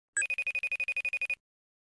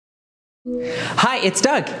Hi, it's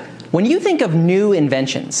Doug. When you think of new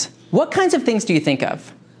inventions, what kinds of things do you think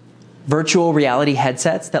of? Virtual reality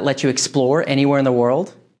headsets that let you explore anywhere in the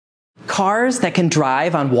world? Cars that can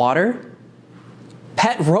drive on water?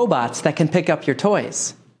 Pet robots that can pick up your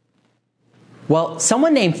toys? Well,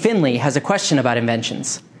 someone named Finley has a question about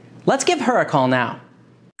inventions. Let's give her a call now.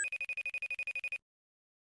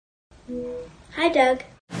 Hi, Doug.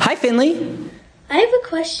 Hi, Finley. I have a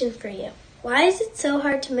question for you. Why is it so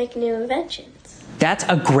hard to make new inventions? That's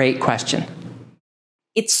a great question.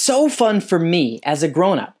 It's so fun for me as a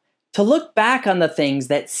grown-up to look back on the things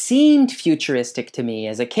that seemed futuristic to me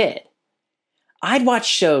as a kid. I'd watch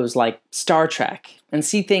shows like Star Trek and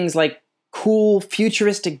see things like cool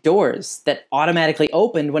futuristic doors that automatically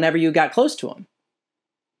opened whenever you got close to them.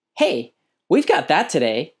 Hey, we've got that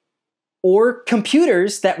today. Or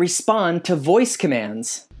computers that respond to voice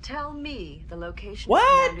commands. Tell me the location What?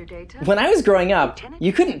 of Commander Data. When I was growing up,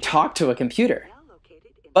 you couldn't talk to a computer.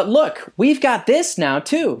 But look, we've got this now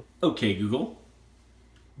too. Okay, Google.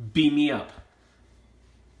 Beam me up.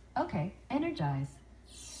 Okay, energize.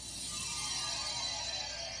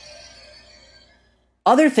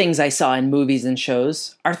 Other things I saw in movies and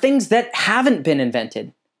shows are things that haven't been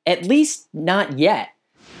invented, at least not yet.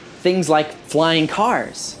 Things like flying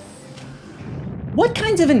cars. What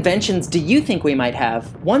kinds of inventions do you think we might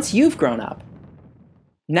have once you've grown up?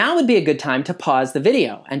 Now would be a good time to pause the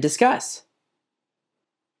video and discuss.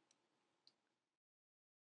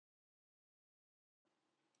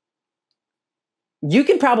 You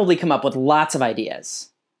can probably come up with lots of ideas.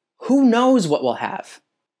 Who knows what we'll have?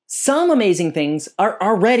 Some amazing things are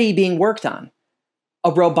already being worked on.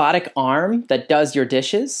 A robotic arm that does your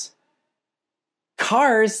dishes?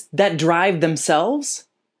 Cars that drive themselves?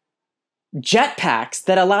 Jetpacks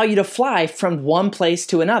that allow you to fly from one place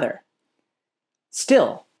to another.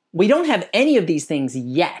 Still, we don't have any of these things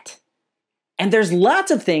yet. And there's lots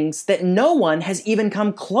of things that no one has even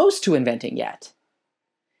come close to inventing yet.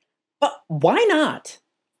 But why not?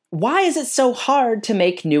 Why is it so hard to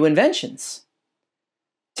make new inventions?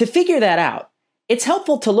 To figure that out, it's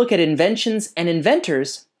helpful to look at inventions and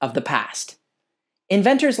inventors of the past.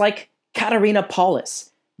 Inventors like Katerina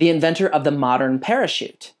Paulus, the inventor of the modern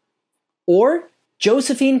parachute. Or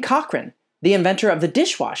Josephine Cochrane, the inventor of the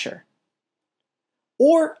dishwasher.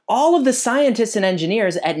 Or all of the scientists and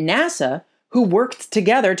engineers at NASA who worked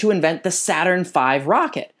together to invent the Saturn V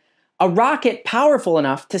rocket, a rocket powerful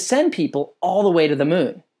enough to send people all the way to the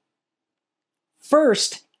moon.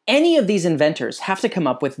 First, any of these inventors have to come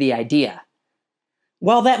up with the idea.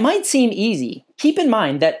 While that might seem easy, keep in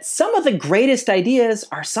mind that some of the greatest ideas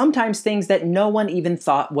are sometimes things that no one even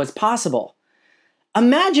thought was possible.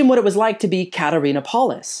 Imagine what it was like to be Katerina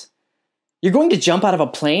Paulus. You're going to jump out of a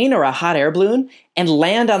plane or a hot air balloon and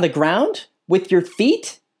land on the ground with your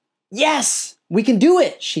feet? Yes, we can do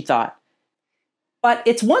it, she thought. But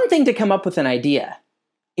it's one thing to come up with an idea.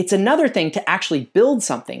 It's another thing to actually build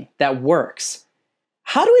something that works.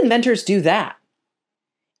 How do inventors do that?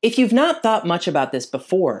 If you've not thought much about this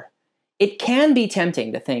before, it can be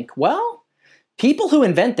tempting to think, well, people who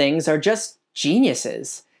invent things are just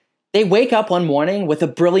geniuses. They wake up one morning with a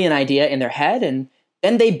brilliant idea in their head and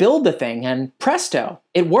then they build the thing and presto,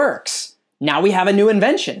 it works. Now we have a new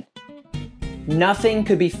invention. Nothing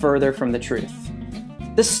could be further from the truth.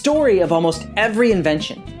 The story of almost every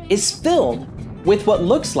invention is filled with what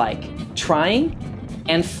looks like trying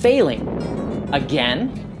and failing again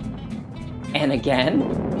and again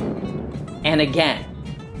and again.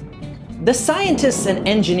 The scientists and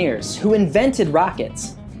engineers who invented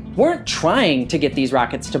rockets weren't trying to get these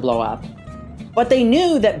rockets to blow up, but they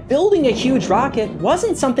knew that building a huge rocket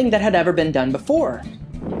wasn't something that had ever been done before.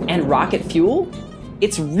 And rocket fuel?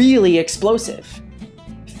 It's really explosive.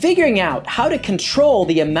 Figuring out how to control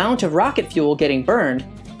the amount of rocket fuel getting burned,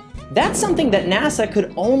 that's something that NASA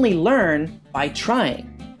could only learn by trying.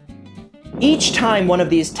 Each time one of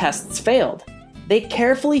these tests failed, they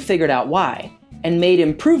carefully figured out why and made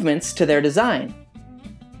improvements to their design.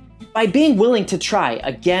 By being willing to try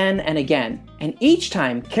again and again, and each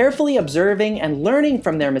time carefully observing and learning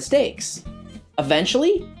from their mistakes,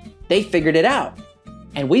 eventually, they figured it out.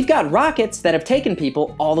 And we've got rockets that have taken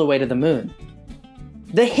people all the way to the moon.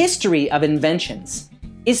 The history of inventions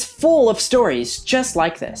is full of stories just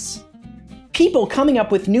like this. People coming up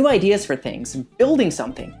with new ideas for things, building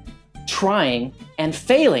something, trying and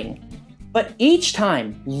failing, but each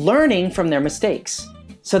time learning from their mistakes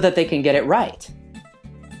so that they can get it right.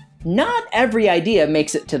 Not every idea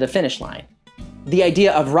makes it to the finish line. The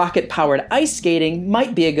idea of rocket-powered ice skating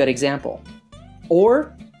might be a good example.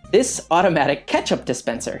 Or this automatic ketchup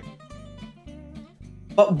dispenser.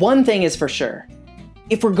 But one thing is for sure.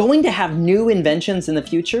 If we're going to have new inventions in the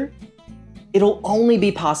future, it'll only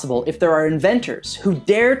be possible if there are inventors who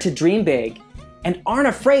dare to dream big and aren't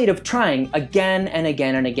afraid of trying again and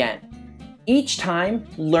again and again, each time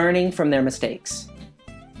learning from their mistakes.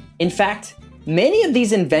 In fact, many of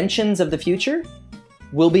these inventions of the future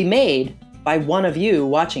will be made by one of you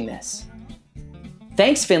watching this.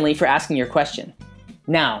 Thanks, Finley, for asking your question.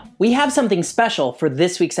 Now, we have something special for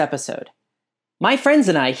this week's episode. My friends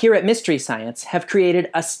and I here at Mystery Science have created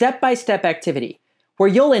a step-by-step activity where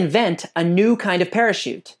you'll invent a new kind of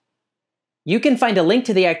parachute. You can find a link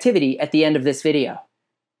to the activity at the end of this video.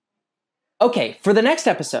 Okay, for the next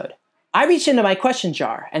episode, I reached into my question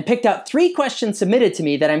jar and picked out 3 questions submitted to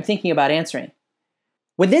me that I'm thinking about answering.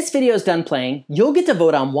 When this video is done playing, you'll get to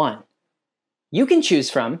vote on one. You can choose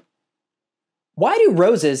from: why do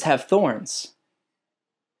roses have thorns?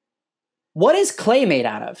 What is clay made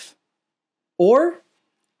out of? Or,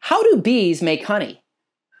 how do bees make honey?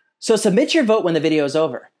 So submit your vote when the video is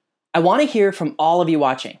over. I want to hear from all of you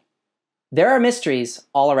watching. There are mysteries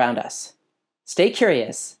all around us. Stay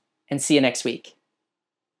curious, and see you next week.